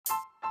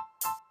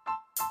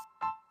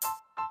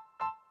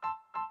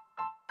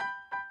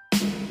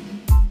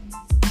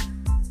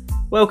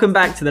Welcome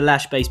back to the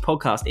Lash Based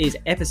Podcast. It is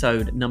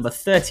episode number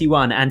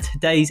 31, and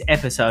today's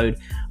episode,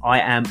 I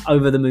am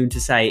over the moon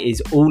to say,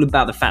 is all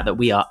about the fact that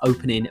we are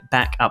opening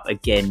back up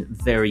again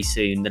very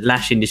soon. The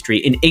lash industry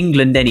in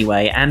England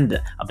anyway, and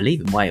I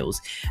believe in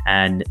Wales,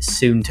 and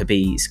soon to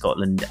be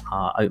Scotland,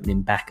 are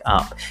opening back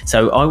up.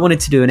 So I wanted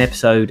to do an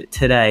episode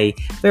today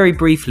very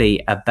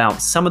briefly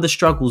about some of the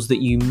struggles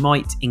that you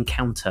might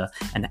encounter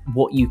and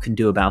what you can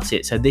do about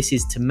it. So this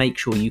is to make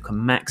sure you can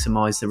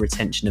maximize the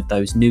retention of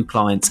those new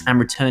clients and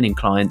returning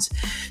clients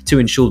to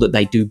ensure that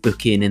they do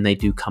book in and they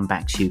do come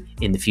back to you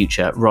in the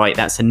future. Right,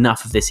 that's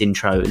enough of this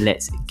intro.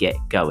 Let's get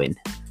going.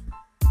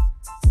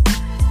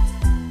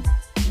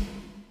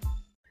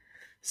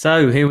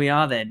 So here we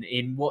are then,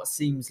 in what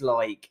seems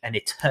like an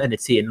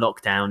eternity in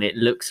lockdown. It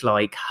looks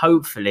like,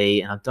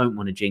 hopefully, and I don't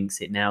want to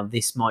jinx it now,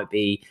 this might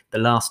be the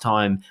last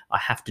time I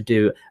have to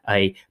do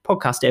a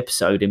podcast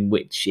episode in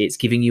which it's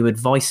giving you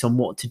advice on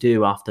what to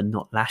do after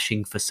not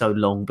lashing for so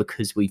long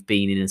because we've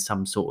been in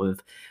some sort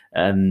of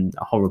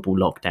a horrible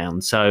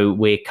lockdown. So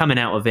we're coming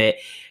out of it.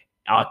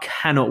 I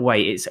cannot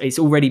wait. It's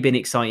already been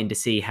exciting to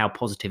see how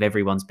positive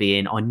everyone's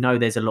being. I know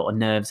there's a lot of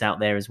nerves out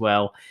there as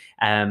well,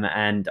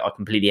 and I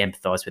completely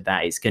empathise with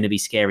that. It's going to be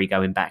scary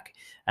going back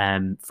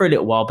for a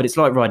little while, but it's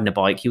like riding a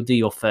bike. You'll do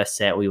your first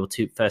set or your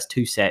first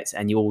two sets,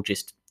 and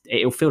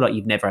it'll feel like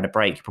you've never had a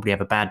break. You probably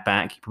have a bad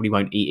back. You probably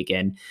won't eat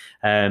again.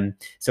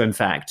 So in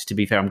fact, to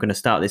be fair, I'm going to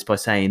start this by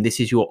saying this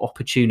is your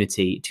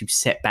opportunity to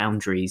set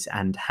boundaries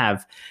and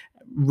have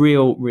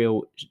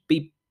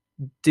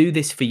do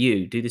this for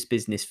you, do this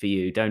business for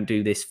you. Don't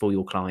do this for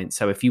your clients.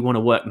 So if you want to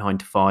work 9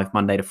 to 5,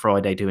 Monday to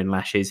Friday doing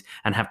lashes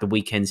and have the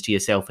weekends to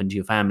yourself and to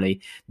your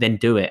family, then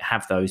do it,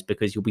 have those,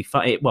 because you'll be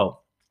fine.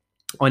 Well,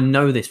 I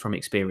know this from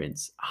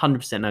experience,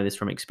 100% know this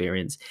from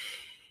experience.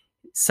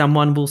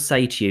 Someone will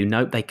say to you,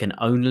 nope, they can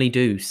only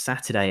do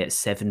Saturday at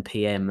 7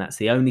 p.m. That's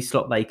the only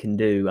slot they can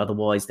do.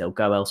 Otherwise, they'll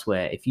go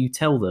elsewhere. If you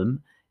tell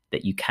them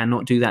that you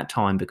cannot do that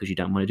time because you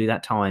don't want to do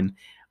that time,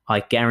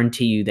 I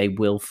guarantee you they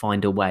will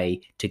find a way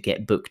to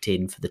get booked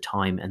in for the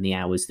time and the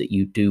hours that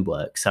you do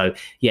work. So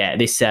yeah,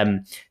 this,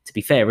 to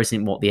be fair,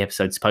 isn't what the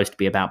episode's supposed to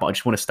be about, but I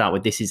just want to start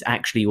with, this is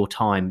actually your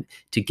time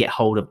to get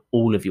hold of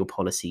all of your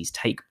policies,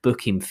 take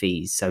booking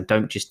fees. So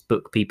don't just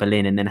book people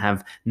in and then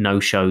have no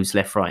shows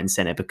left, right and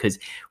center, because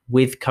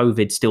with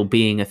COVID still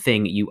being a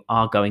thing, you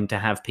are going to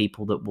have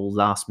people that will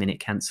last minute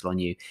cancel on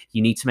you.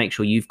 You need to make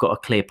sure you've got a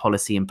clear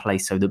policy in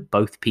place so that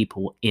both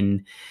people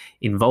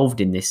involved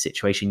in this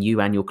situation,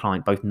 you and your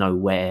client, both know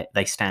where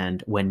they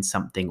stand when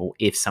something, or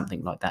if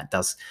something like that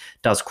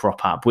does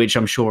crop up, which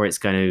I'm sure it's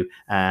going to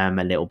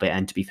a little bit.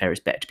 And to be fair, it's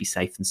better to be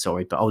safe than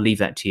sorry, but I'll leave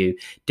that to you.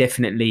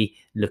 Definitely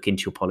look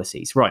into your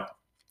policies. Right.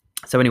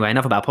 So anyway,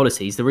 enough about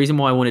policies. The reason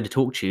why I wanted to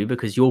talk to you,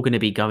 because you're going to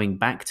be going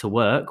back to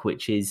work,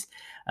 which is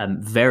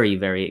very,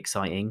 very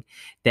exciting.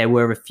 There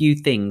were a few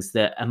things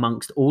that,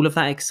 amongst all of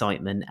that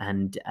excitement,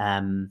 and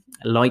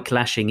like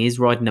lashing is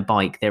riding a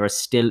bike, there are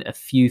still a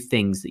few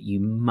things that you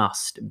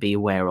must be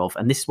aware of.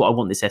 And this is what I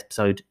want this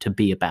episode to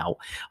be about.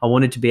 I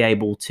wanted to be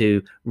able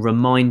to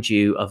remind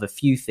you of a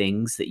few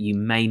things that you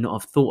may not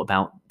have thought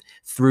about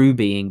through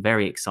being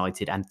very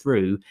excited and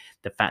through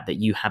the fact that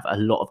you have a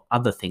lot of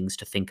other things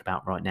to think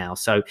about right now.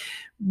 So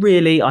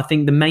really, I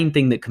think the main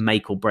thing that can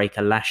make or break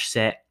a lash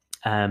set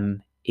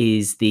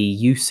is the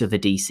use of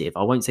adhesive.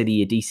 I won't say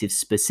the adhesive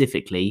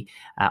specifically.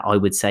 I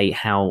would say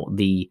how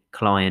the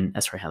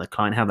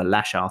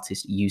lash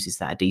artist uses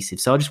that adhesive.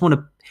 So I just want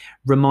to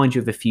remind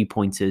you of a few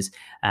pointers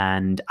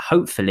and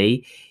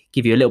hopefully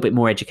give you a little bit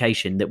more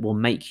education that will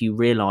make you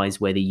realize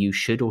whether you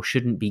should or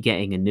shouldn't be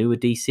getting a new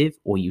adhesive,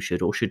 or you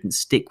should or shouldn't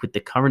stick with the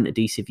current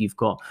adhesive you've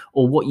got,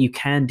 or what you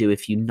can do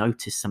if you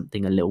notice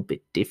something a little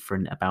bit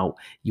different about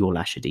your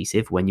lash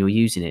adhesive when you're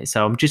using it.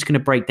 So I'm just going to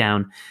break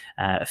down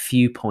a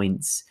few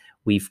points.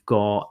 We've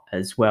got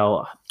as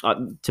well,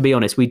 to be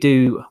honest, we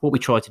do what we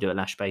try to do at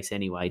Lash Base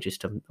anyway,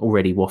 just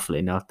already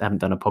waffling. I haven't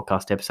done a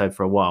podcast episode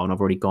for a while and I've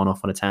already gone off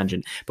on a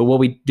tangent. But what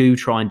we do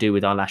try and do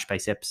with our Lash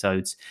Base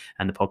episodes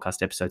and the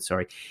podcast episodes,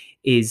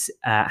 is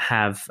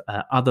have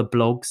other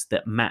blogs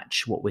that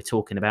match what we're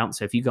talking about.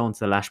 So if you go onto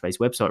the Lash Base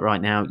website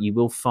right now, you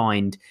will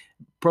find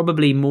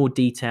probably more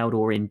detailed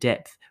or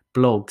in-depth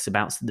blogs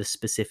about the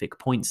specific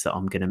points that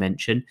I'm going to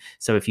mention.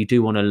 So if you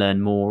do want to learn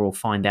more or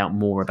find out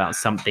more about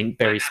something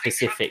very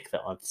specific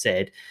that I've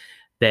said,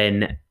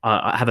 then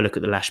have a look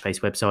at the Lash Base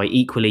website.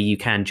 Equally, you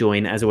can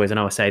join, as always, I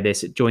know I say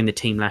this, join the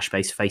Team Lash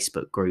Base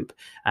Facebook group.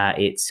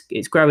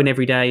 It's growing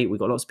every day. We've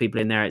got lots of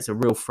people in there. It's a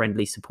real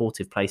friendly,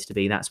 supportive place to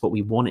be. That's what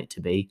we want it to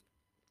be.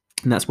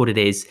 And that's what it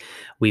is.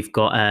 We've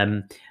got,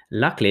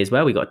 luckily as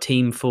well, we've got a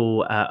team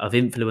full of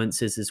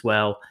influencers as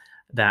well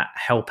that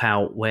help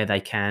out where they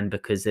can,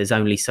 because there's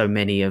only so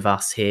many of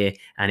us here,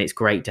 and it's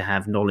great to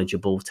have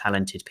knowledgeable,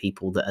 talented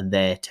people that are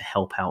there to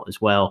help out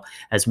as well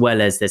as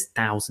there's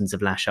thousands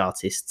of lash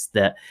artists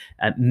that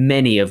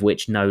many of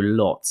which know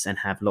lots and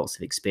have lots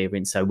of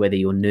experience. So whether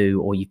you're new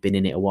or you've been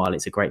in it a while,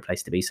 it's a great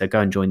place to be. So go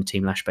and join the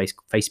Team Lash Base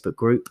Facebook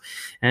group.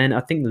 And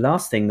I think the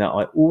last thing that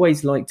I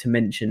always like to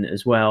mention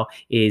as well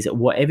is,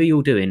 whatever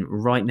you're doing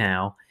right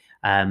now,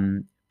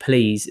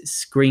 please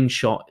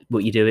screenshot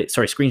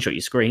screenshot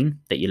your screen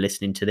that you're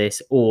listening to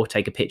this, or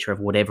take a picture of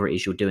whatever it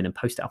is you're doing and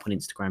post it up on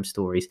Instagram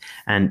stories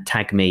and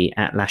tag me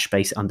at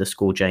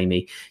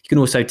lashbase_Jamie. You can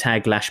also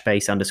tag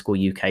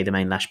lashbase_UK, the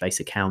main Lashbase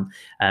account,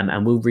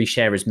 and we'll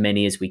reshare as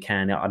many as we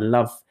can. I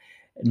love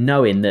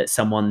knowing that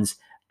someone's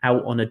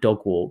out on a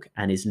dog walk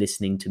and is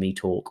listening to me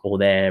talk, or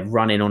they're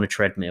running on a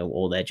treadmill,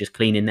 or they're just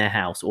cleaning their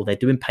house, or they're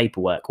doing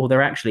paperwork, or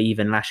they're actually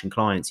even lashing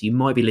clients. You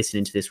might be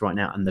listening to this right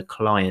now and the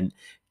client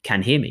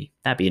can hear me.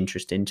 That'd be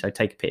interesting. So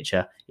take a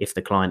picture if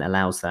the client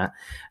allows that,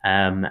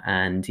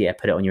 and yeah,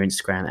 put it on your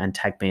Instagram and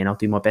tag me, and I'll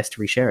do my best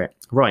to reshare it.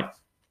 Right,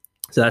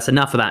 so that's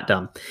enough of that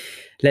done.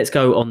 Let's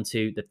go on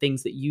to the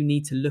things that you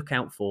need to look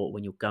out for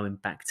when you're going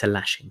back to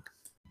lashing.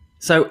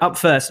 So up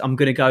first, I'm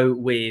going to go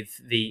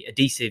with the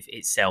adhesive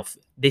itself.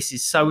 This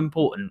is so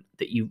important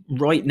that you,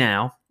 right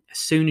now, as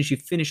soon as you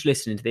finish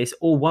listening to this,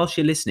 or whilst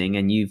you're listening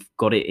and you've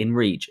got it in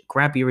reach,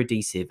 grab your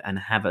adhesive and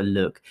have a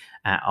look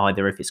at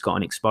either if it's got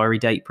an expiry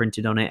date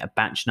printed on it, a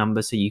batch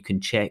number, so you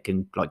can check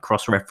and like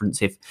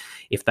cross-reference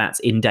if that's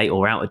in date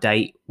or out of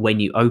date when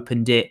you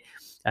opened it.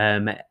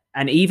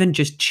 And even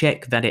just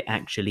check that it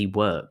actually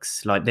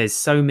works. Like, there's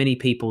so many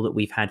people that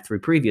we've had through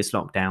previous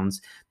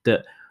lockdowns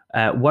that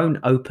won't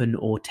open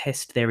or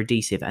test their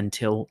adhesive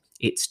until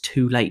it's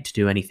too late to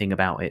do anything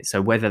about it.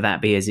 So whether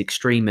that be as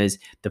extreme as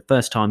the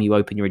first time you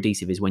open your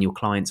adhesive is when your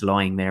client's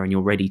lying there and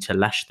you're ready to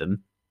lash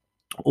them,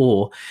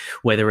 or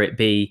whether it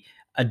be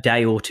a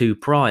day or two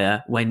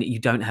prior when you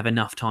don't have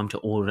enough time to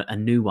order a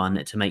new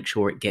one to make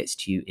sure it gets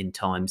to you in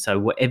time. So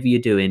whatever you're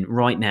doing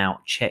right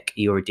now, check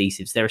your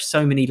adhesives. There are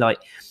so many like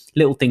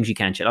little things you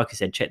can check. Like I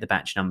said, check the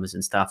batch numbers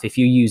and stuff. If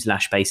you use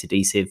Lash-based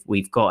adhesive,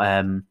 we've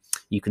got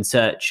you can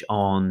search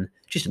on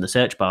just in the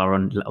search bar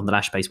on the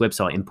Lash-based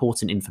website,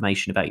 important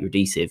information about your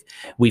adhesive.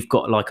 We've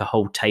got like a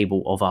whole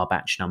table of our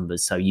batch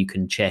numbers, so you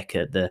can check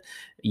at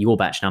your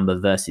batch number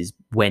versus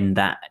when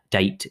that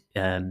date,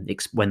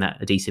 when that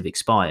adhesive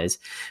expires.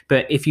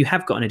 But if you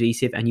have got an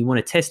adhesive and you want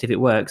to test if it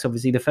works,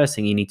 obviously the first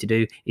thing you need to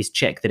do is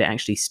check that it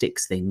actually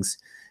sticks things.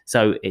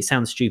 So it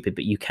sounds stupid,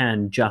 but you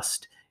can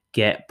just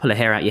pull a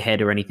hair out your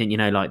head or anything,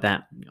 like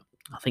that.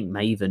 I think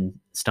Maven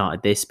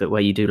started this, but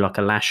where you do like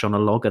a lash on a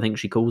log, I think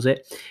she calls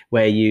it,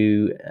 where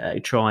you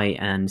try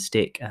and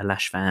stick a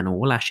lash fan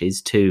or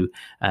lashes to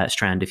a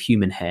strand of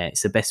human hair.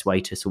 It's the best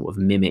way to sort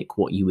of mimic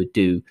what you would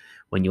do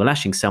when you're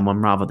lashing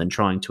someone, rather than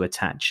trying to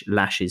attach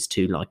lashes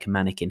to like a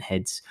mannequin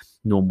head's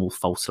normal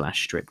false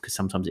lash strip, because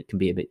sometimes it can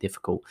be a bit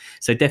difficult.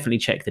 So definitely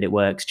check that it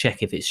works.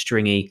 Check if it's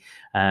stringy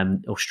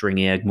or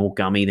stringier, more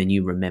gummy than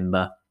you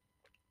remember.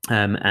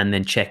 And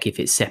then check if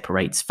it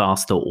separates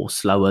faster or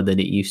slower than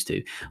it used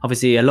to.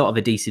 Obviously, a lot of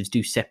adhesives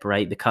do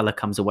separate. The color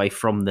comes away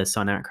from the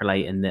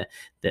cyanoacrylate and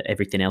the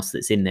everything else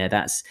that's in there.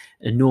 That's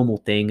a normal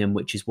thing, and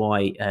which is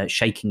why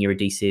shaking your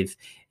adhesive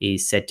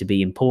is said to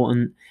be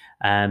important.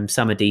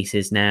 Some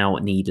adhesives now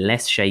need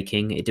less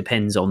shaking. It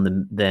depends on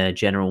the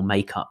general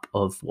makeup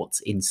of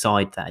what's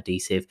inside that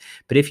adhesive.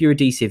 But if your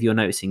adhesive, you're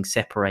noticing,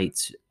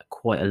 separates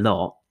quite a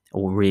lot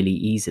or really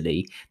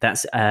easily,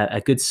 that's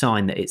a good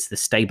sign that it's the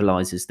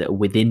stabilizers that are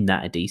within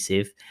that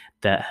adhesive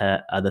that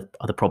are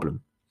the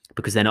problem,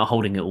 because they're not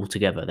holding it all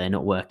together. They're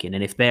not working.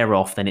 And if they're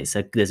off, then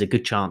there's a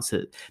good chance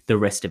that the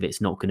rest of it's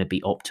not going to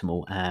be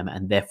optimal,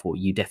 and therefore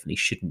you definitely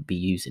shouldn't be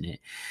using it.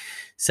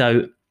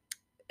 So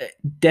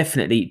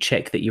definitely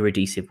check that your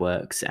adhesive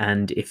works,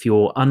 and if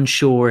you're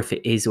unsure if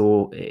it is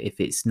or if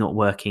it's not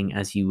working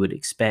as you would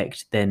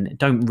expect, then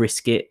don't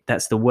risk it.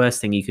 That's the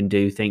worst thing you can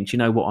do. Think, do you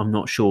know what, I'm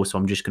not sure, so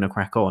I'm just going to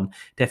crack on.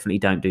 Definitely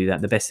don't do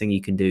that. The best thing you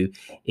can do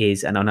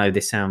is, and I know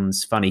this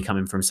sounds funny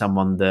coming from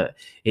someone that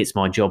it's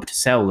my job to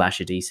sell lash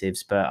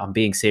adhesives, but I'm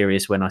being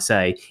serious when I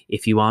say,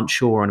 if you aren't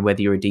sure on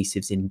whether your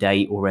adhesive's in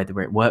date or whether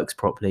it works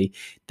properly,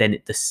 then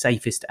the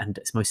safest and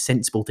most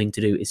sensible thing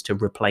to do is to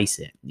replace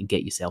it and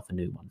get yourself a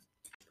new one.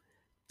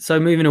 So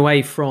moving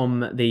away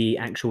from the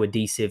actual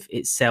adhesive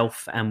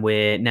itself, and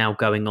we're now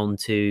going on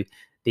to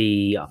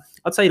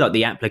I'd say like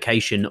the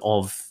application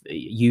of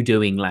you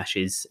doing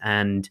lashes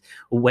and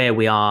where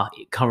we are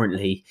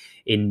currently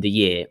in the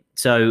year.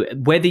 So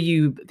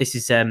this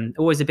is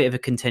always a bit of a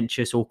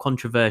contentious or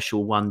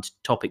controversial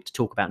topic to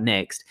talk about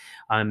next,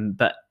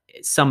 but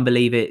some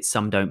believe it,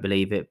 some don't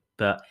believe it,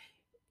 but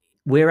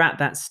we're at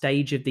that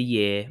stage of the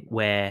year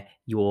where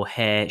your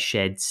hair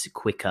sheds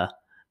quicker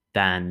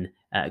than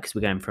because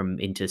we're going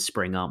into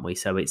spring, aren't we?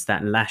 So it's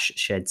that lash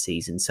shed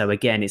season. So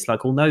again, it's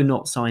like, although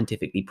not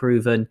scientifically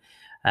proven,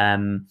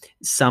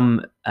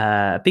 some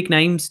big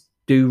names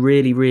do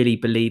really, really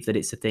believe that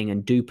it's a thing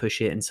and do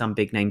push it, and some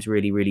big names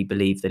really, really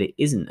believe that it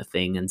isn't a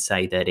thing and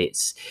say that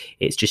it's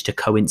just a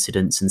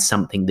coincidence and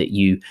something that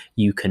you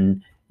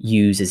can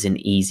use as an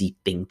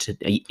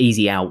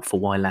easy out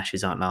for why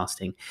lashes aren't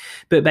lasting.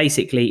 But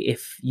basically,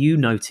 if you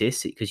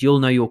notice, because you'll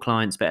know your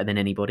clients better than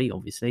anybody,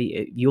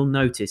 obviously, you'll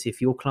notice if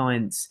your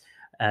clients'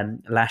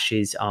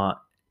 lashes are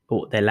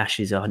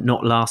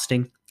not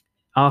lasting,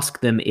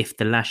 ask them if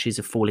the lashes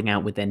are falling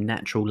out with their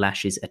natural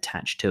lashes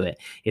attached to it.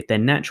 If their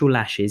natural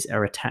lashes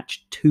are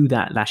attached to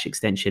that lash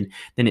extension,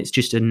 then it's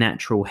just a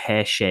natural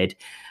hair shed,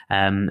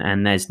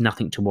 and there's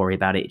nothing to worry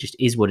about. It just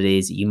is what it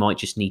is. You might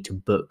just need to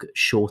book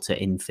shorter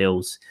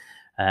infills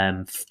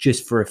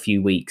just for a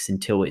few weeks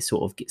until it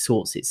sort of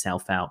sorts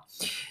itself out.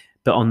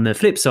 But on the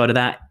flip side of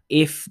that,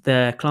 if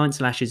the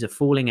client's lashes are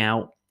falling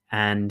out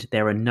and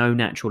there are no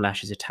natural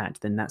lashes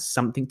attached, then that's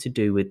something to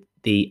do with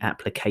the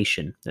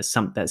application.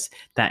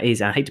 That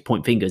is, I hate to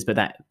point fingers, but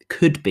that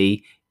could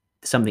be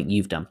something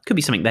you've done. Could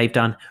be something they've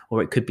done,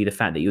 or it could be the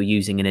fact that you're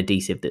using an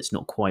adhesive that's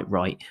not quite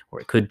right,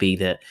 or it could be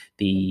that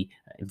the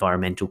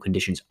environmental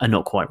conditions are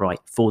not quite right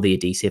for the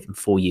adhesive and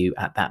for you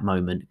at that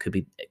moment.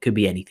 It could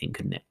be anything,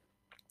 couldn't it?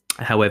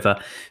 However,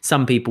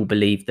 some people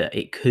believe that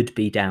it could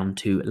be down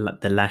to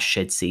the lash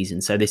shed season.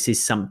 So this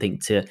is something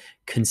to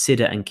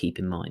consider and keep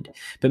in mind.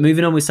 But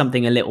moving on with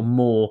something a little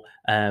more,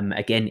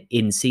 again,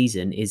 in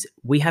season, is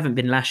we haven't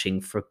been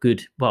lashing for a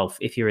good, well,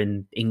 if you're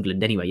in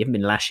England anyway, you haven't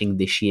been lashing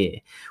this year.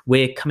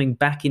 We're coming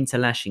back into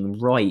lashing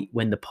right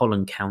when the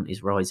pollen count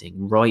is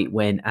rising, right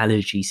when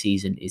allergy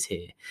season is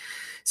here.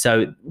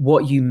 So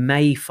what you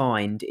may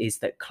find is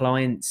that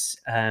clients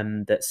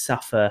that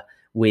suffer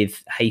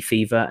with hay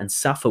fever and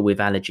suffer with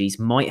allergies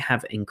might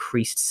have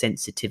increased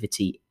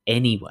sensitivity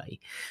anyway.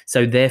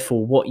 So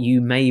therefore, what you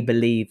may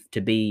believe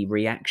to be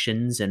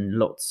reactions and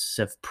lots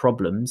of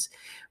problems,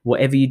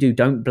 whatever you do,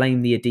 don't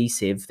blame the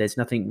adhesive. There's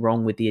nothing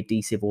wrong with the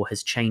adhesive or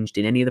has changed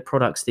in any of the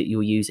products that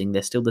you're using.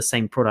 They're still the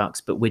same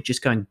products, but we're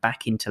just going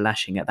back into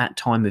lashing at that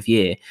time of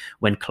year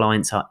when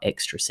clients are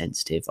extra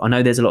sensitive. I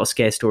know there's a lot of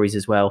scare stories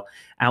as well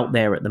out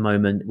there at the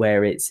moment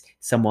where it's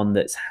someone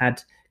that's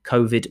had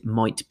COVID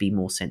might be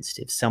more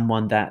sensitive.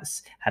 Someone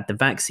that's had the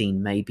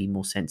vaccine may be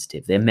more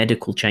sensitive. Their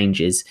medical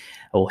changes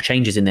or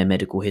changes in their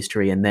medical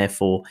history. And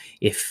therefore,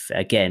 if,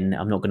 again,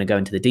 I'm not going to go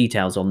into the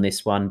details on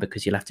this one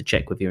because you'll have to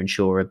check with your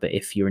insurer, but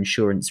if your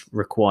insurance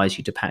requires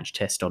you to patch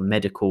test on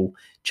medical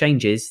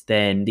changes,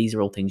 then these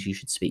are all things you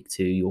should speak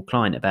to your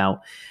client about.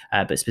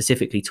 But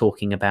specifically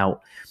talking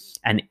about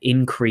an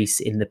increase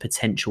in the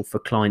potential for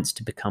clients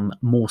to become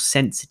more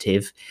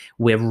sensitive,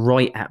 we're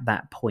right at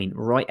that point,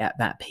 right at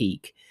that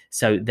peak.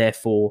 So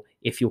therefore,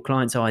 if your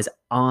client's eyes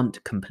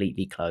aren't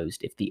completely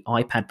closed, if the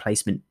iPad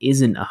placement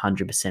isn't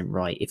 100%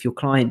 right, if your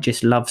client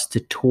just loves to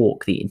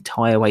talk the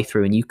entire way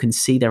through and you can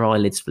see their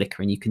eyelids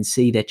flicker and you can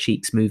see their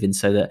cheeks moving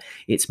so that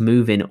it's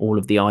moving all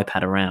of the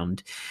iPad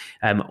around,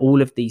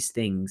 all of these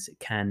things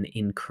can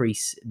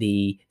increase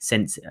the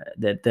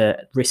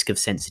risk of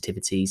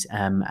sensitivities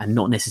and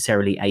not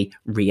necessarily a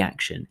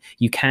reaction.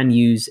 You can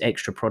use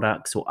extra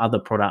products or other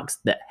products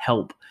that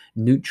help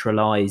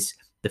neutralize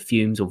the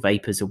fumes or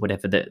vapors or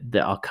whatever that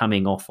are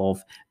coming off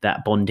of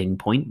that bonding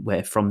point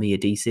where from the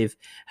adhesive.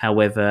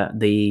 However,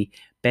 the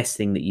best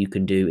thing that you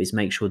can do is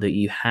make sure that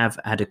you have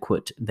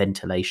adequate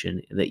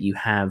ventilation, that you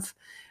have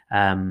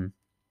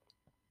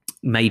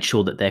made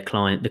sure that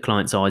the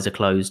client's eyes are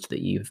closed, that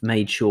you've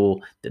made sure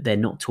that they're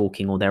not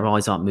talking or their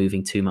eyes aren't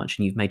moving too much,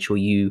 and you've made sure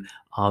you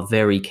are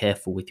very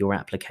careful with your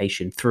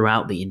application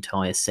throughout the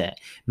entire set.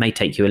 It may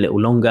take you a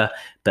little longer,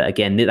 but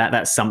again,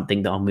 that's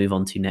something that I'll move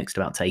on to next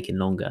about taking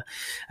longer.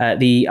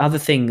 The other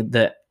thing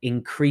that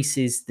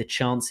increases the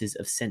chances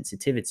of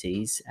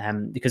sensitivities,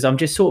 because I'm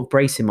just sort of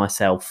bracing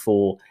myself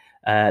for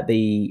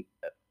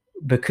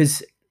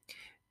because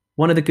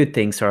one of the good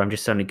things, sorry, I'm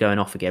just suddenly going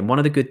off again. One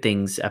of the good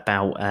things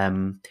about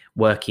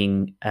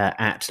working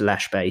at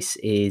Lashbase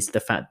is the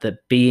fact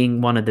that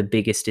being one of the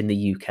biggest in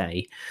the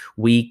UK,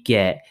 we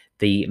get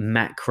the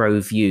macro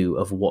view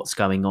of what's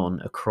going on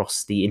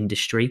across the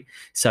industry.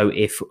 So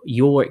if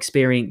you're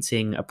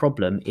experiencing a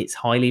problem, it's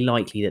highly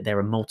likely that there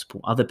are multiple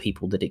other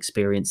people that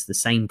experience the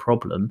same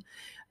problem.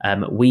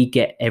 We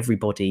get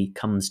everybody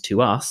comes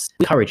to us.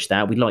 We encourage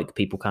that. We like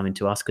people coming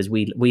to us because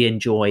we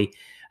enjoy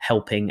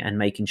helping and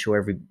making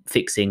sure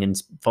fixing and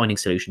finding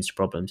solutions to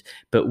problems.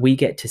 But we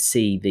get to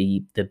see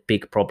the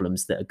big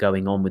problems that are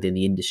going on within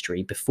the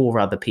industry before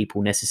other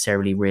people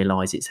necessarily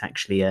realize it's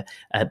actually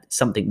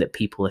something that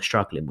people are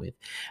struggling with.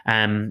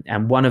 And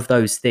one of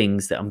those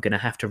things that I'm going to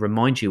have to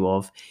remind you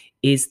of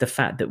is the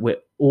fact that we're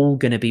all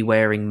going to be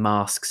wearing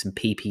masks and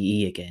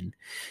PPE again.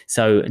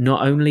 So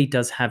not only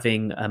does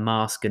having a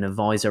mask and a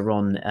visor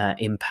on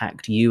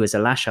impact you as a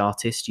lash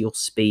artist, your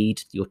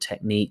speed, your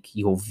technique,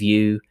 your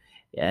view,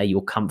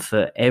 your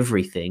comfort,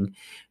 everything,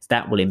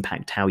 that will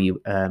impact how you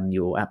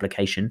your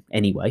application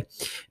anyway.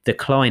 The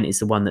client is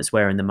the one that's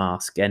wearing the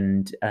mask,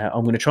 and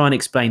I'm going to try and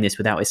explain this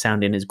without it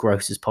sounding as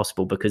gross as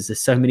possible, because there's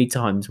so many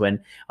times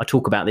when I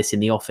talk about this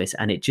in the office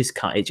and it just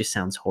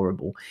sounds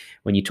horrible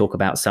when you talk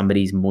about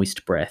somebody's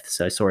moist breath.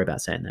 So sorry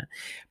about saying that.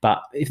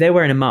 But if they're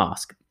wearing a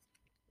mask,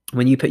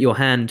 when you put your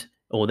hand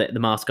or the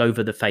mask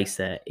over the face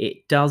there,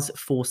 it does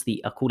force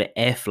I call it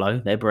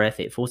airflow, their breath.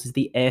 It forces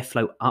the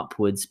airflow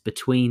upwards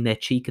between their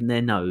cheek and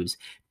their nose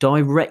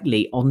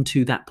directly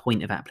onto that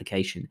point of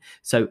application.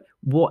 So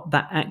what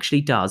that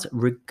actually does,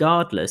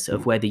 regardless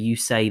of whether you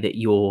say that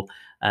you're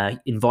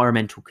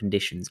environmental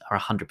conditions are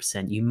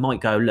 100%. You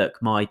might go,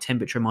 look, my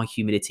temperature and my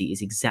humidity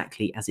is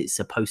exactly as it's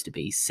supposed to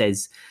be,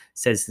 says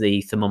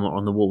the thermometer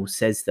on the wall,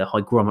 says the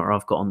hygrometer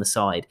I've got on the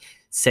side,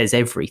 says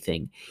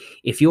everything.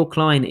 If your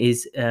client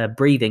is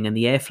breathing and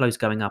the airflow's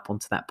going up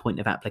onto that point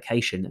of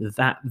application,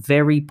 that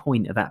very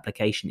point of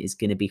application is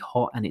going to be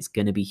hot and it's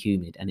going to be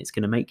humid, and it's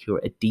going to make your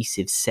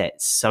adhesive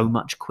set so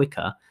much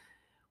quicker,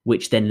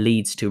 which then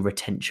leads to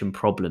retention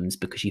problems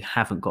because you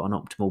haven't got an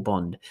optimal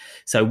bond.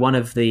 So one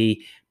of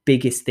the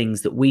biggest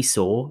things that we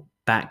saw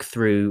back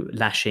through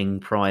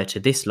lashing prior to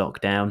this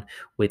lockdown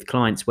with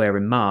clients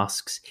wearing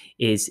masks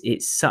is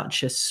it's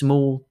such a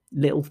small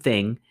little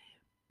thing,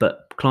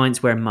 but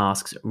clients wearing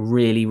masks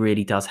really,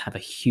 really does have a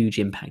huge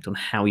impact on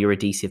how your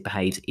adhesive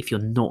behaves if you're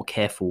not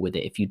careful with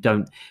it, if you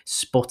don't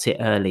spot it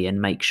early and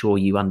make sure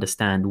you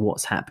understand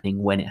what's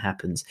happening when it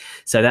happens.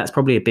 So that's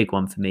probably a big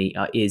one for me,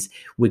 is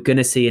we're going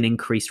to see an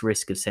increased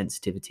risk of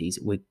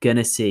sensitivities. We're going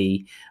to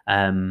see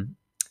a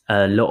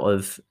lot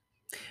of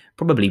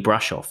probably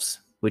brush offs,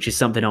 which is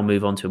something I'll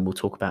move on to and we'll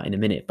talk about in a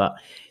minute. But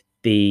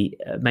the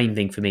main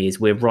thing for me is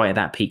we're right at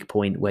that peak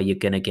point where you're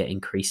going to get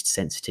increased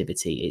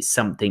sensitivity. It's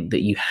something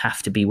that you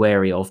have to be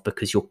wary of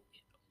because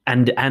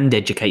and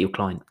educate your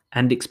client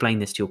and explain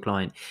this to your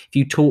client. If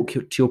you talk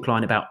to your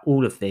client about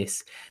all of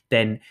this,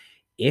 then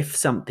if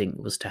something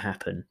was to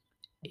happen,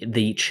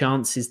 the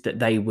chances that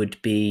they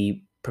would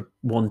be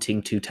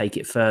wanting to take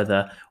it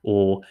further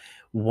or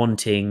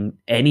wanting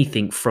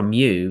anything from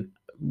you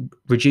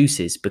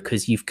reduces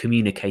because you've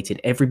communicated.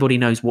 Everybody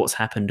knows what's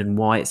happened and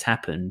why it's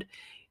happened.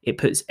 It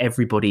puts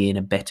everybody in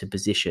a better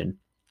position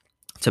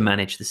to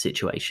manage the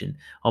situation.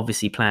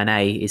 Obviously, plan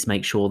A is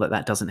make sure that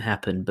that doesn't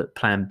happen, but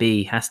plan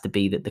B has to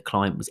be that the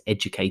client was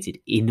educated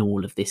in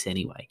all of this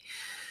anyway.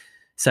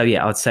 So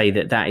yeah, I'd say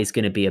that is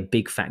going to be a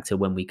big factor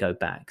when we go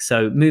back.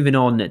 So moving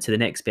on to the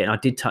next bit, and I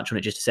did touch on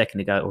it just a second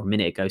ago, or a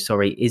minute ago,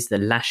 sorry, is the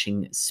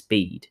lashing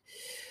speed.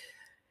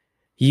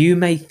 You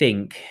may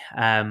think,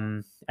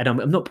 and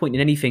I'm not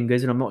pointing any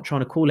fingers and I'm not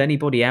trying to call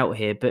anybody out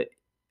here, but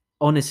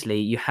honestly,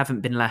 you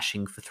haven't been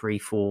lashing for 3,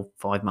 4,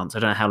 5 months. I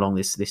don't know how long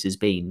this has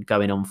been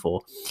going on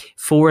for.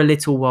 For a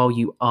little while,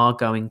 you are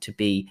going to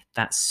be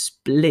that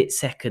split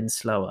second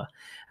slower.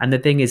 And the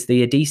thing is,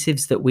 the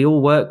adhesives that we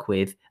all work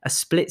with, a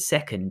split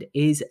second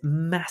is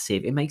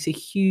massive. It makes a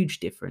huge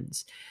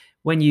difference.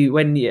 When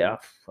I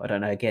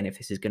don't know, again, if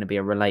this is going to be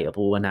a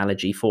relatable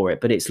analogy for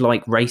it, but it's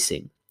like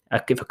racing.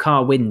 If a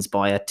car wins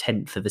by a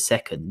tenth of a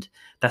second,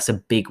 that's a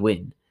big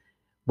win.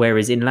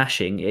 Whereas in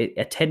lashing,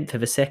 a tenth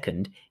of a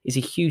second is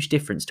a huge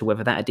difference to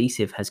whether that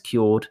adhesive has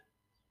cured,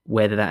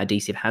 whether that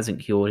adhesive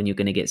hasn't cured, and you're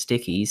going to get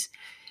stickies.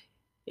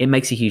 It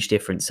makes a huge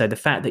difference. So the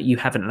fact that you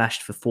haven't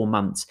lashed for 4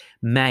 months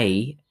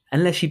may,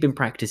 unless you've been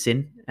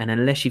practicing and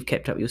unless you've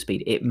kept up your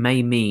speed, it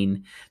may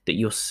mean that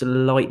you're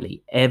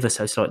ever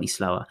so slightly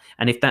slower.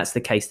 And if that's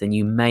the case, then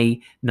you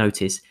may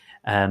notice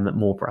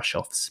more brush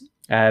offs.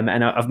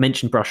 And I've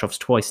mentioned brush offs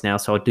twice now,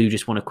 so I do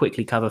just want to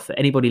quickly cover for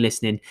anybody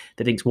listening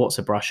that thinks what's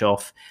a brush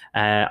off.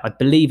 I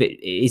believe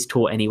it is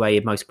taught anyway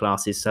in most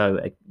classes, so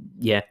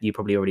yeah, you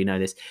probably already know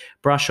this.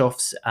 Brush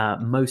offs are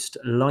most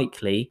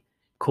likely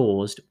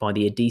caused by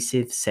the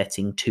adhesive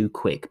setting too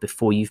quick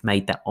before you've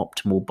made that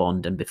optimal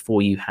bond and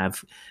before you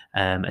have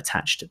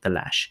attached the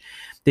lash.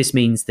 This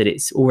means that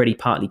it's already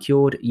partly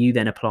cured. You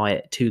then apply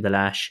it to the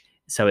lash,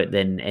 so it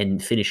then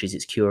finishes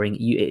its curing.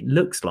 It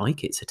looks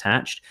like it's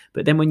attached,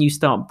 but then when you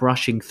start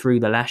brushing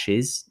through the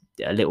lashes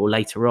a little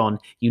later on,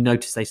 you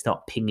notice they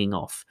start pinging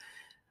off.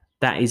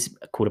 That is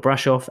called a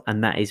brush off,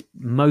 and that is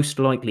most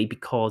likely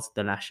because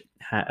the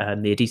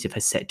the adhesive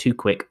has set too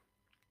quick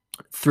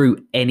through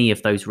any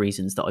of those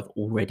reasons that I've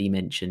already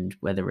mentioned,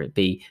 whether it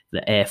be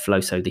the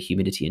airflow, so the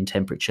humidity and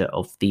temperature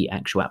of the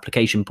actual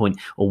application point,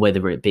 or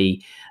whether it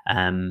be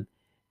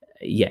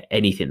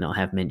anything that I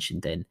have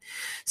mentioned then.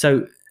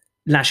 So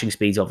lashing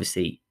speed's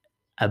obviously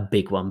a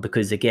big one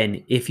because,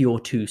 again, if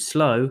you're too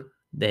slow,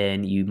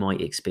 then you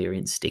might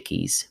experience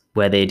stickies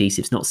where the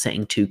adhesive's not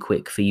setting too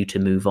quick for you to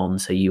move on.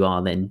 So you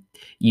are then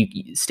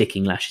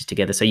sticking lashes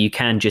together. So you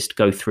can just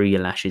go through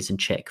your lashes and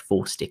check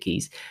for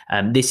stickies.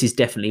 This is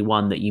definitely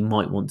one that you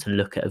might want to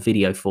look at a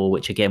video for,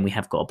 which again, we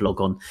have got a blog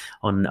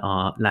on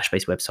our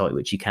Lash-based website,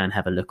 which you can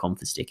have a look on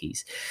for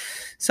stickies.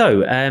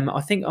 So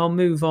I think I'll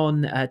move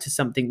on to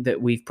something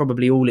that we've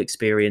probably all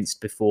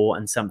experienced before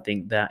and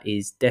something that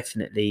is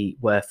definitely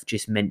worth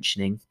just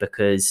mentioning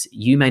because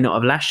you may not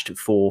have lashed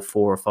for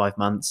 4 or 5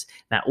 months.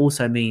 That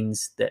also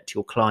means that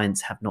your clients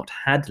have not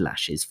had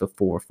lashes for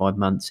 4 or 5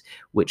 months,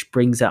 which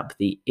brings up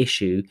the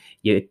issue.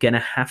 You're going to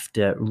have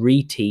to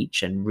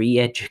reteach and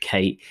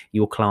re-educate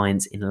your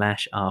clients in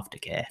lash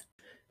aftercare.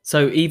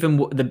 So even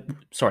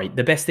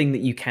the best thing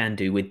that you can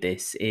do with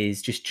this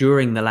is just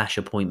during the lash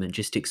appointment,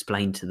 just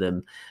explain to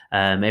them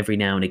every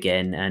now and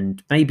again,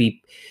 and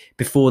maybe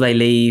before they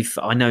leave.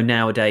 I know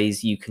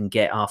nowadays you can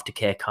get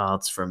aftercare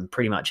cards from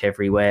pretty much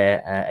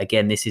everywhere.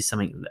 Again, this is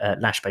something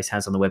Lash-based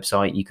has on the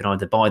website. You can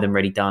either buy them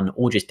ready done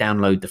or just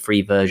download the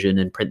free version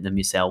and print them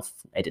yourself,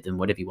 edit them,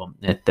 whatever you want.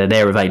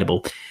 They're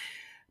available.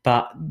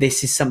 But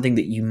this is something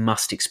that you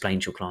must explain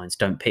to your clients.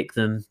 Don't pick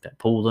them, don't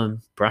pull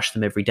them, brush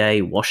them every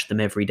day, wash them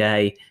every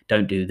day.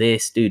 Don't do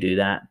this, do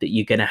that. That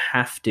you're going to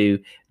have to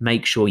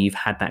make sure you've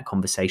had that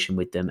conversation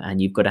with them,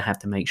 and you've got to have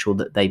to make sure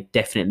that they've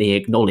definitely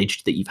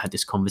acknowledged that you've had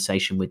this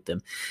conversation with them.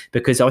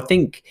 Because I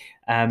think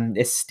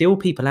there's still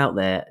people out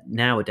there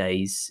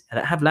nowadays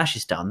that have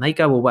lashes done. They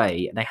go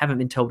away, they haven't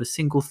been told a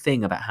single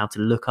thing about how to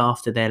look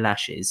after their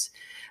lashes.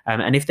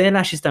 And if their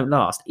lashes don't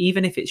last,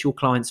 even if it's your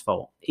client's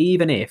fault,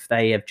 even if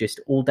they have just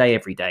all day,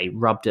 every day,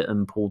 rubbed at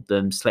them, pulled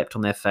them, slept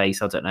on their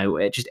face, I don't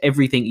know, just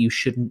everything you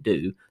shouldn't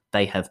do,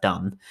 they have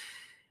done,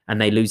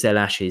 and they lose their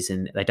lashes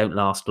and they don't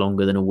last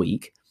longer than a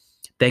week,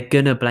 they're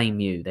going to blame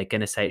you. They're going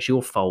to say it's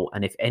your fault.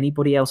 And if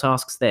anybody else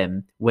asks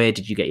them, where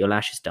did you get your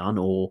lashes done?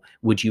 Or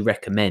would you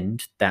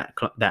recommend that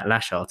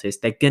lash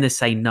artist? They're going to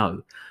say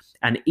no.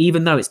 And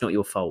even though it's not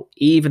your fault,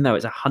 even though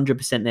it's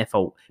 100% their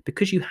fault,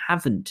 because you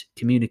haven't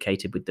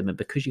communicated with them and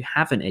because you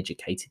haven't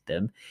educated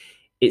them,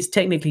 it's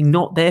technically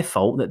not their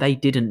fault that they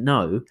didn't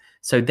know.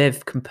 So they're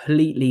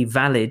completely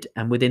valid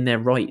and within their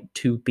right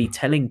to be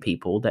telling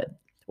people that,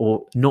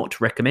 or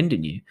not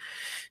recommending you.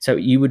 So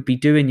you would be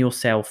doing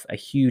yourself a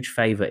huge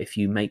favor if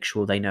you make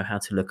sure they know how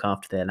to look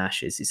after their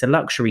lashes. It's a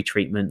luxury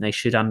treatment. They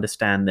should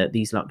understand that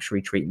these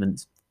luxury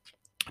treatments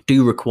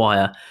do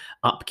require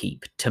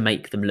upkeep to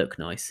make them look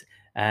nice.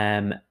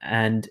 And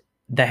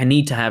they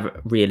need to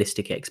have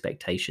realistic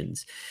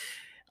expectations.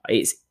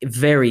 It's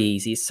very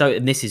easy. So,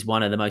 and this is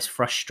one of the most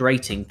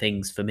frustrating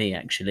things for me,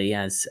 actually,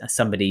 as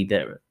somebody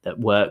that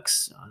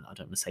works, I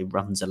don't want to say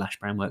runs a lash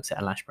brand, works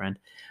at a lash brand.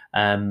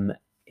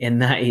 And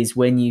that is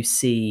when you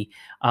see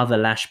other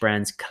lash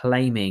brands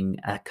claiming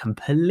a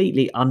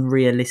completely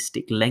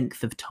unrealistic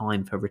length of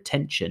time for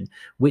retention,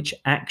 which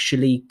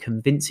actually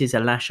convinces a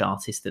lash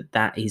artist that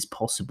that is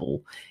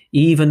possible,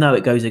 even though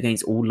it goes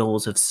against all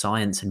laws of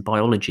science and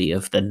biology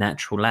of the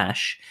natural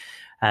lash.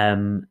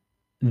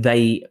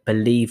 They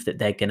believe that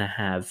they're going to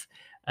have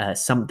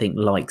something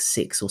like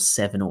 6 or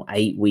 7 or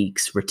 8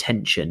 weeks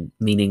retention,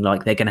 meaning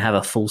like they're going to have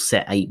a full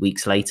set 8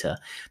 weeks later.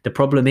 The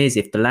problem is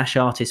if the lash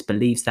artist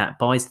believes that,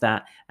 buys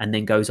that, and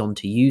then goes on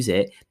to use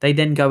it, they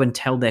then go and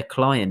tell their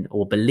client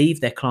or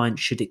believe their client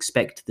should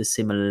expect the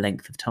similar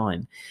length of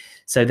time.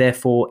 So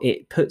therefore,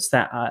 it puts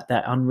that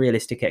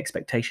unrealistic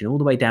expectation all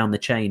the way down the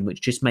chain,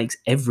 which just makes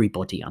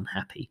everybody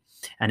unhappy.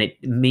 And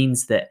it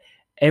means that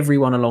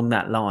everyone along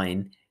that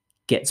line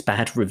gets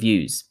bad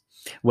reviews.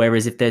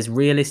 Whereas if there's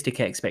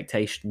realistic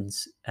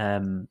expectations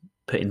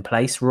put in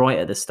place right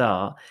at the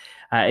start,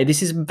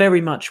 this is very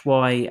much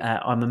why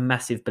I'm a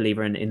massive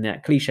believer in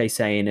that cliche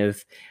saying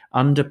of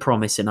under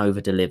promise and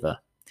over deliver.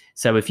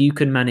 So if you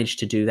can manage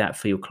to do that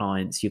for your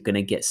clients, you're going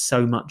to get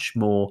so much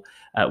more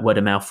word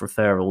of mouth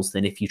referrals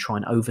than if you try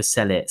and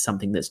oversell it,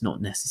 something that's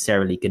not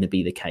necessarily going to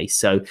be the case.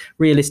 So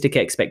realistic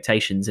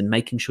expectations and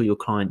making sure your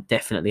client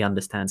definitely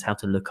understands how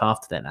to look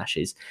after their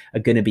lashes are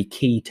going to be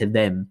key to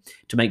them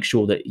to make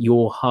sure that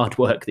your hard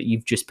work that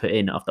you've just put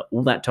in after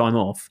all that time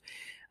off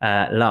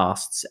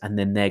lasts, and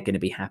then they're going to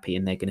be happy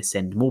and they're going to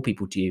send more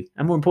people to you.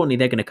 And more importantly,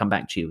 they're going to come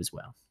back to you as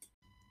well.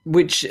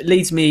 Which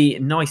leads me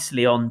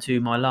nicely on to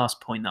my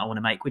last point that I want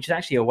to make, which is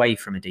actually away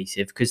from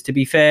adhesive. Because to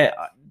be fair,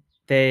 I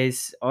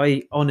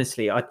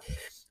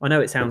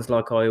know it sounds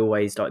like I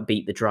always like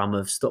beat the drum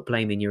of stop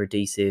blaming your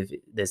adhesive.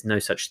 There's no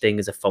such thing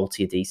as a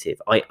faulty adhesive.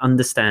 I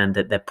understand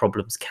that their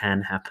problems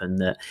can happen,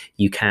 that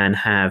you can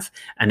have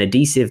an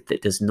adhesive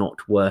that does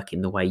not work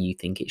in the way you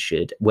think it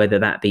should, whether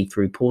that be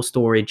through poor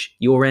storage,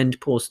 your end,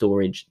 poor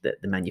storage, the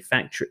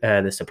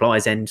manufacturer, the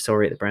supplier's end,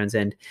 sorry, at the brand's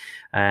end,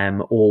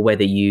 or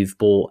whether you've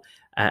bought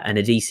an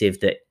adhesive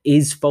that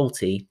is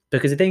faulty.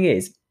 Because the thing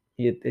is,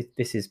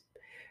 this is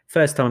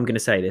first time I'm going to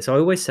say this. I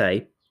always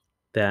say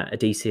that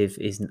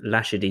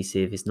lash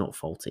adhesive is not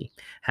faulty.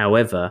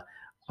 However,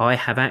 I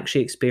have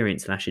actually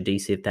experienced lash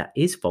adhesive that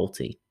is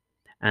faulty.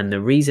 And the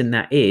reason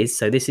that is,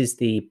 so this is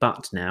the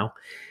but now,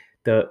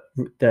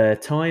 the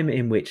time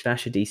in which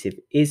lash adhesive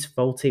is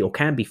faulty or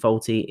can be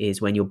faulty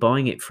is when you're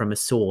buying it from a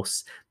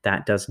source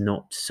that does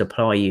not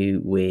supply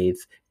you with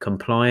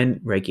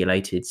compliant,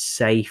 regulated,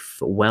 safe,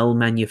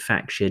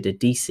 well-manufactured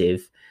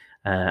adhesive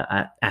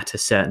at a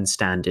certain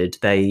standard.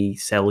 They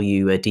sell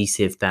you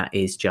adhesive that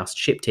is just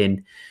shipped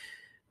in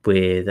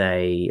with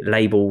a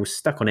label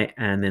stuck on it,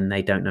 and then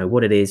they don't know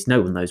what it is.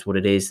 No one knows what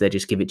it is. They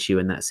just give it to you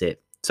and that's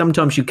it.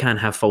 Sometimes you can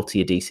have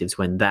faulty adhesives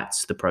when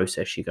that's the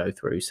process you go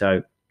through.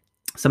 So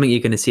something you're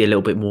going to see a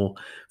little bit more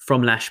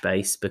from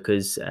Lashbase,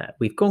 because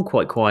we've gone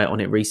quite quiet on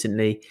it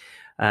recently.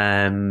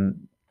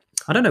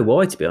 I don't know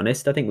why, to be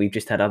honest. I think we've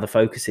just had other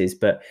focuses,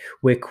 but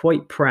we're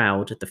quite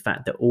proud of the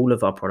fact that all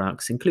of our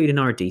products, including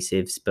our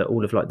adhesives, but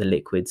all of like the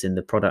liquids and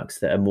the products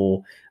that are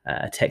more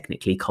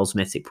technically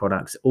cosmetic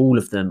products, all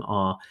of them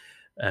are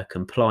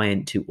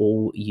compliant to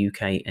all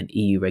UK and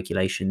EU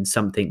regulations,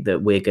 something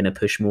that we're going to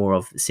push more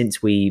of. Since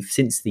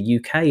the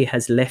UK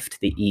has left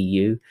the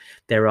EU,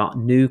 there are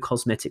new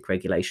cosmetic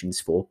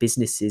regulations for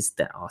businesses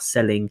that are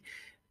selling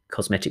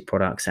cosmetic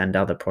products and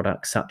other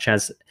products such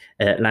as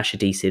lash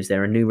adhesives.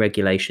 There are new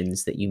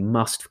regulations that you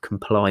must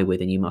comply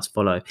with and you must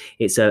follow.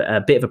 It's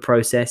a bit of a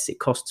process. It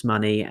costs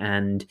money,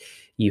 and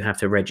you have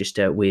to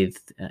register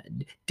with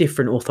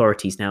different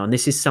authorities now. And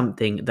this is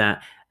something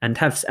that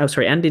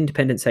and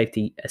independent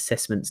safety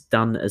assessments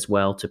done as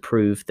well to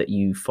prove that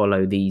you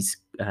follow these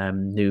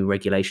new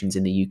regulations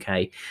in the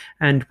UK.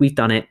 And we've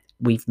done it.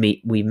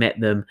 We met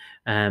them.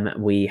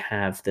 We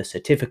have the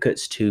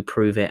certificates to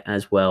prove it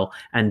as well.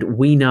 And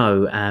we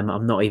know,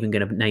 I'm not even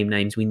going to name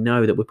names, we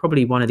know that we're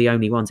probably one of the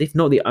only ones, if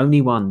not the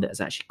only one, that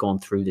has actually gone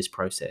through this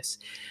process.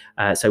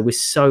 So we're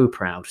so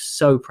proud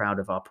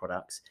of our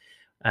products.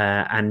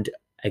 And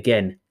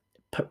again,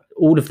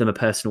 all of them are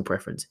personal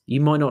preference.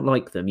 You might not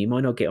like them. You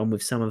might not get on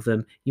with some of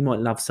them. You might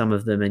love some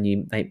of them,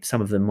 and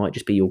some of them might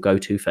just be your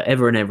go-to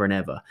forever and ever and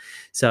ever.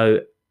 So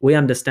we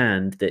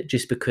understand that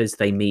just because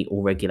they meet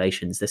all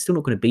regulations, they're still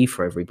not going to be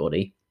for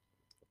everybody.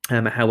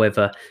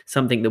 However,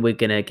 something that we're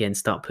going to again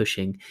start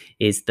pushing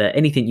is that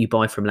anything you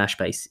buy from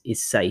Lashbase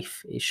is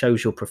safe. It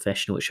shows you're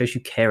professional. It shows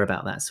you care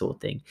about that sort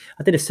of thing.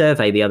 I did a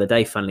survey the other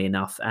day, funnily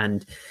enough,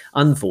 and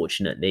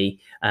unfortunately,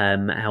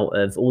 out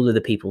of all of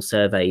the people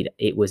surveyed,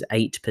 it was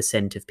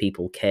 8% of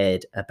people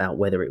cared about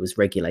whether it was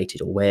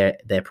regulated or where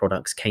their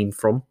products came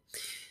from.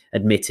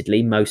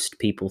 Admittedly, most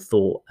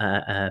people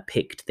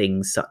picked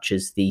things such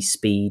as the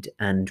speed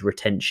and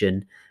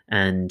retention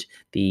and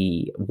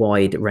the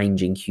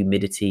wide-ranging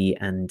humidity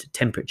and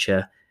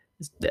temperature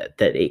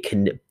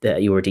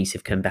that your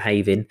adhesive can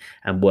behave in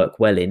and work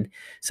well in.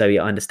 So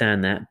yeah, I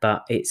understand that,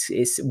 but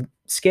it's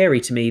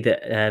scary to me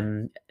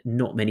that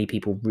not many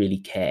people really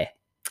care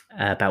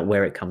about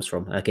where it comes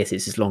from. I guess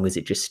it's as long as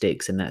it just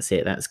sticks and that's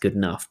it, that's good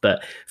enough.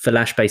 But for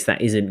Lashbase,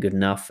 that isn't good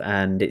enough,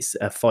 and it's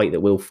a fight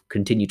that we'll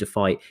continue to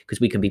fight because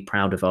we can be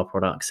proud of our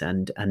products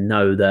and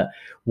know that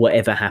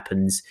whatever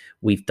happens,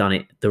 we've done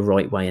it the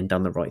right way and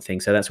done the right thing.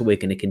 So that's what we're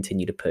going to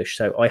continue to push.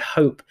 So I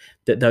hope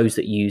that those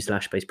that use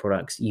Lashbase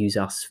products use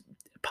us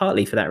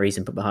partly for that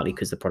reason, but partly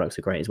because the products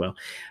are great as well,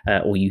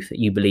 or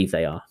you believe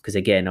they are. Because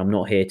again, I'm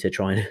not here to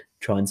try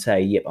and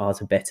say, yep,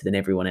 ours are better than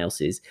everyone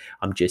else's.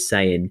 I'm just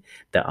saying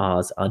that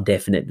ours are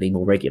definitely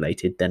more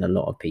regulated than a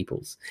lot of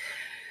people's.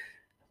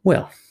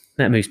 Well,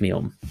 that moves me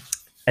on.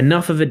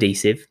 Enough of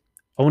adhesive.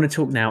 I want to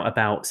talk now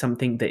about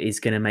something that is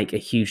going to make a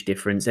huge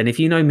difference. And if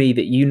you know me,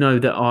 that you know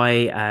that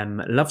I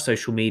love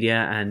social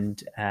media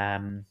and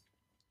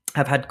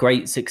have had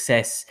great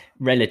success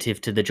relative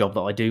to the job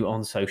that I do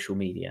on social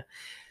media.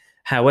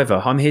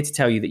 However, I'm here to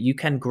tell you that you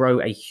can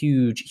grow a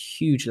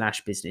huge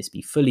lash business,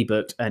 be fully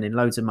booked, earning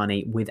loads of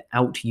money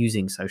without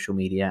using social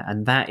media.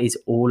 And that is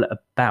all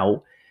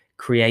about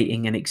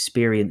creating an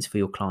experience for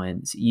your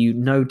clients. You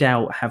no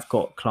doubt have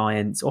got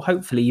clients, or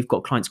hopefully you've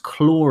got clients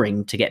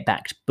clawing to get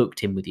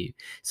booked in with you.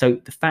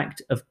 So the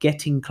fact of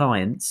getting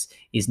clients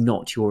is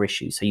not your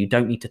issue. So you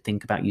don't need to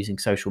think about using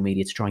social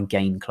media to try and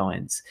gain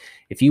clients.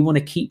 If you want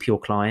to keep your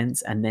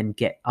clients and then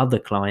get other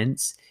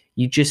clients,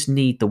 you just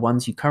need the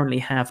ones you currently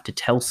have to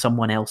tell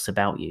someone else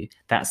about you.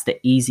 That's the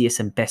easiest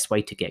and best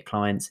way to get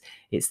clients.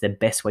 It's the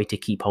best way to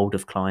keep hold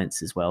of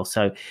clients as well.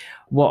 So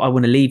what I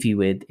want to leave you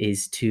with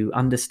is to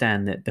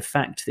understand that the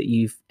fact that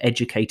you've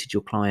educated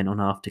your client on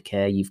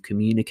aftercare, you've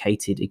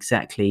communicated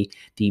exactly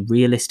the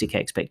realistic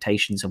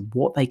expectations of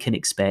what they can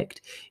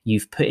expect,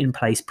 you've put in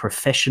place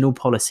professional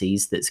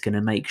policies that's going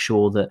to make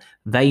sure that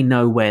they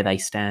know where they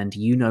stand,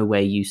 you know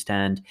where you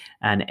stand,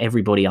 and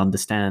everybody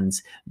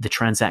understands the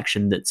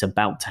transaction that's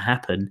about to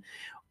happen.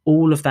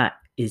 All of that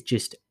is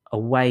just a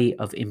way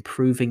of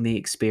improving the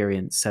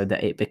experience so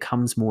that it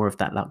becomes more of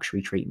that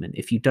luxury treatment.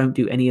 If you don't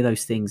do any of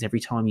those things, every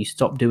time you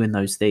stop doing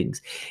those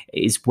things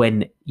is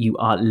when you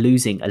are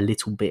losing a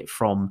little bit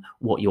from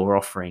what you're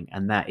offering.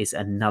 And that is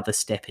another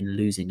step in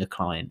losing a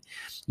client.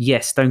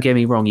 Yes, don't get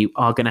me wrong. You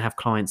are going to have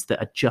clients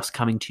that are just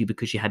coming to you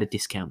because you had a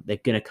discount. They're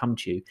going to come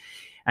to you.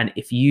 And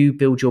if you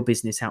build your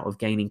business out of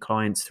gaining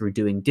clients through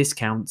doing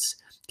discounts,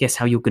 guess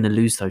how you're going to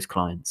lose those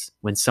clients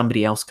when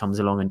somebody else comes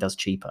along and does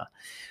cheaper.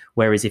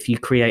 Whereas if you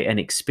create an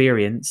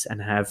experience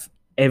and have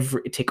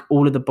tick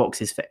all of the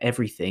boxes for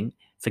everything,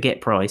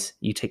 forget price,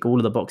 you tick all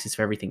of the boxes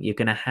for everything, you're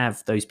going to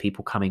have those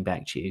people coming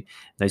back to you.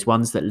 Those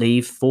ones that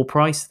leave for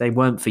price, they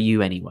weren't for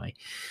you anyway.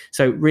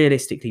 So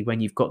realistically, when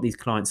you've got these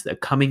clients that are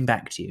coming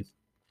back to you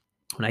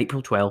on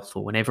April 12th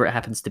or whenever it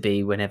happens to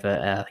be, whenever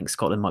I think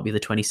Scotland might be the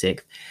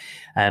 26th,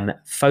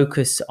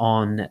 focus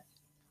on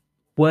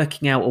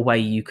working out a way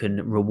you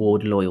can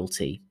reward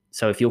loyalty.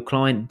 So if your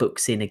client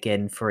books in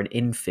again for an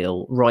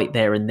infill right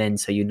there and then,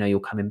 so you know you're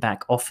coming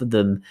back, offer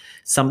them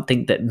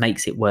something that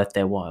makes it worth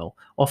their while.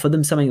 Offer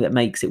them something that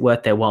makes it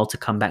worth their while to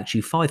come back to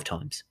you 5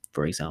 times,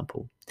 for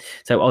example.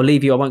 So I'll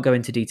leave you. I won't go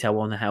into detail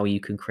on how you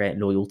can create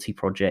loyalty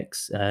programs,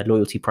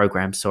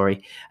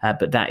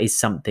 but that is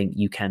something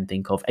you can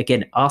think of.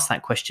 Again, ask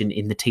that question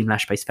in the Team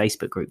Lashbase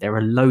Facebook group. There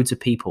are loads of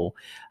people,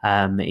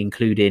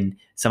 including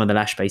some of the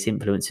Lashbase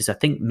influencers. I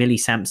think Millie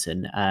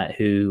Sampson,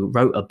 who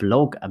wrote a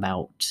blog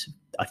about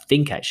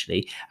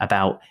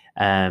the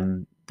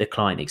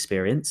client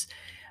experience.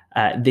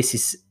 This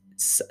is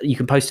you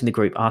can post in the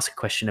group, ask a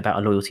question about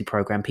a loyalty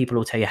program. People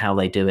will tell you how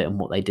they do it and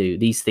what they do.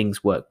 These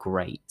things work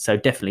great. So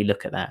definitely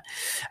look at that.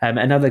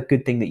 Another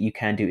good thing that you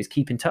can do is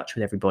keep in touch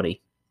with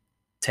everybody.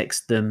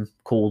 Text them,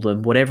 call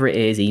them, whatever it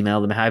is,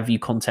 email them, however you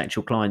contact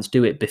your clients.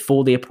 Do it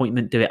before the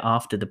appointment, do it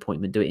after the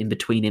appointment, do it in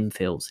between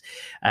infills.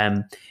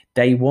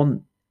 They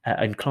want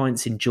and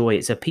clients enjoy it.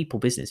 It's a people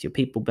business. Your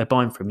people, they're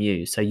buying from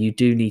you. So you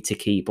do need to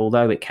keep,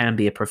 although it can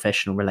be a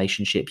professional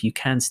relationship, you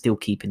can still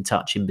keep in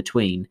touch in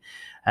between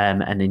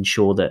and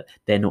ensure that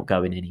they're not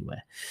going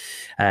anywhere.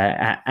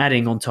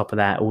 Adding on top of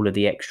that, all of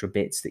the extra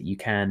bits that you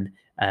can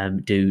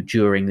do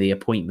during the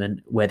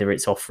appointment, whether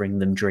it's offering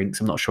them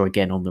drinks. I'm not sure,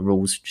 again, on the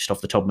rules, just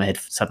off the top of my head,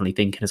 suddenly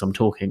thinking as I'm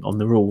talking on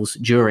the rules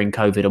during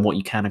COVID and what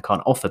you can and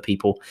can't offer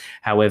people.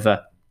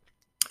 However,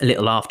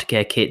 little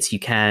aftercare kits you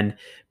can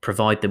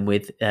provide them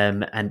with,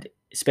 and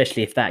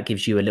especially if that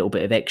gives you a little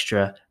bit of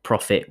extra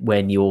profit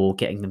when you're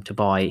getting them to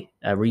buy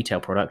a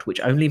retail product, which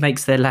only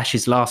makes their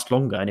lashes last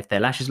longer. And if their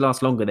lashes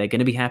last longer, they're going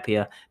to be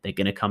happier. They're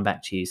going to come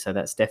back to you. So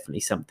that's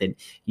definitely something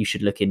you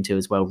should look into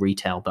as well,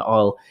 retail. But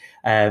I'll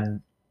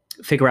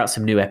figure out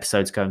some new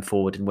episodes going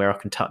forward and where I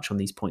can touch on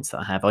these points that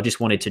I have. I just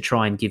wanted to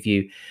try and give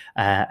you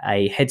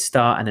a head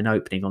start and an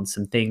opening on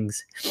some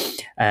things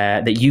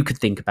that you could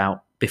think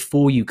about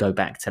before you go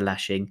back to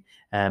lashing.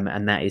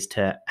 And that is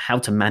to how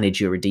to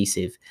manage your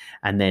adhesive,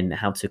 and then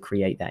how to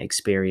create that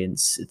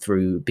experience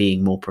through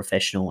being more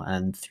professional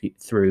and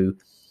through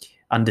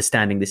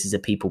understanding this is a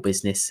people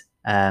business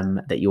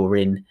that you're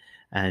in,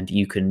 and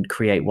you can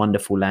create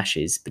wonderful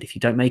lashes. But if you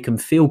don't make them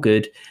feel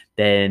good,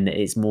 then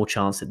it's more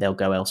chance that they'll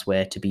go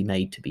elsewhere to be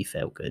made to be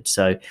felt good.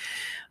 So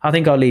I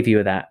think I'll leave you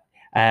with that.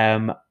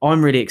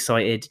 I'm really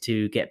excited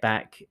to get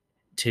back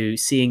to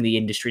seeing the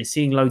industry,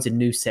 seeing loads of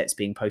new sets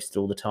being posted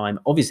all the time.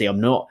 Obviously, I'm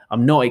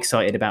not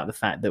excited about the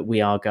fact that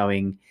we are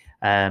going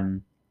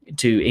to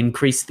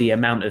increase the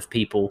amount of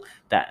people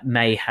that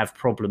may have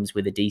problems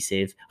with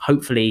adhesive.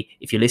 Hopefully,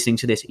 if you're listening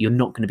to this, you're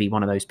not going to be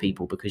one of those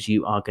people, because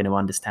you are going to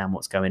understand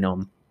what's going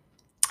on.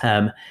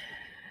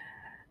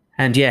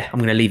 And yeah, I'm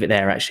going to leave it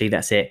there, actually.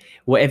 That's it.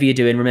 Whatever you're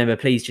doing, remember,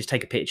 please just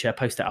take a picture,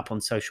 post it up on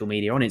social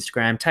media, on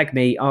Instagram, tag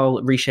me. I'll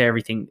reshare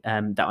everything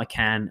that I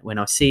can when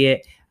I see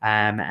it.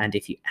 And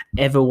if you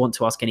ever want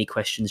to ask any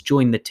questions,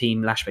 join the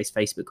Team Lashbase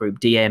Facebook group,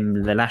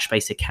 DM the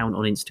Lashbase account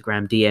on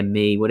Instagram, DM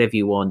me, whatever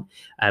you want.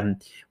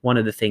 One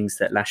of the things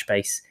that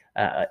Lashbase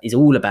is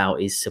all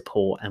about is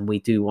support, and we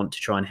do want to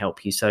try and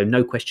help you. So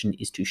no question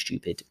is too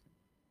stupid.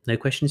 No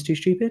questions too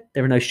stupid?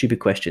 There are no stupid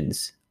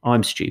questions.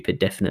 I'm stupid,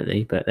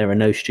 definitely, but there are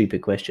no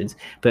stupid questions.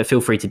 But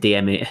feel free to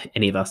DM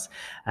any of us,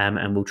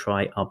 and we'll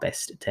try our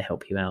best to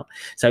help you out.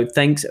 So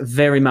thanks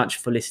very much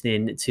for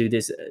listening to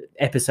this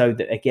episode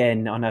that,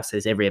 again, I know it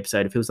says every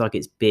episode, it feels like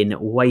it's been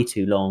way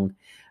too long.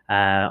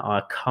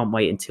 I can't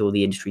wait until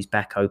the industry's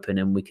back open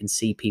and we can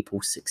see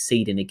people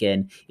succeeding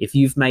again. If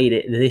you've made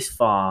it this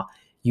far,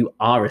 you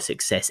are a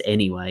success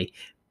anyway.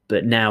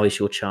 But now is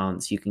your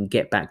chance. You can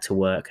get back to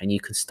work and you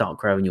can start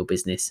growing your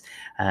business.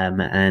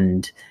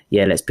 And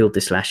yeah, let's build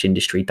this lash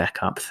industry back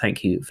up.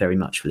 Thank you very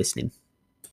much for listening.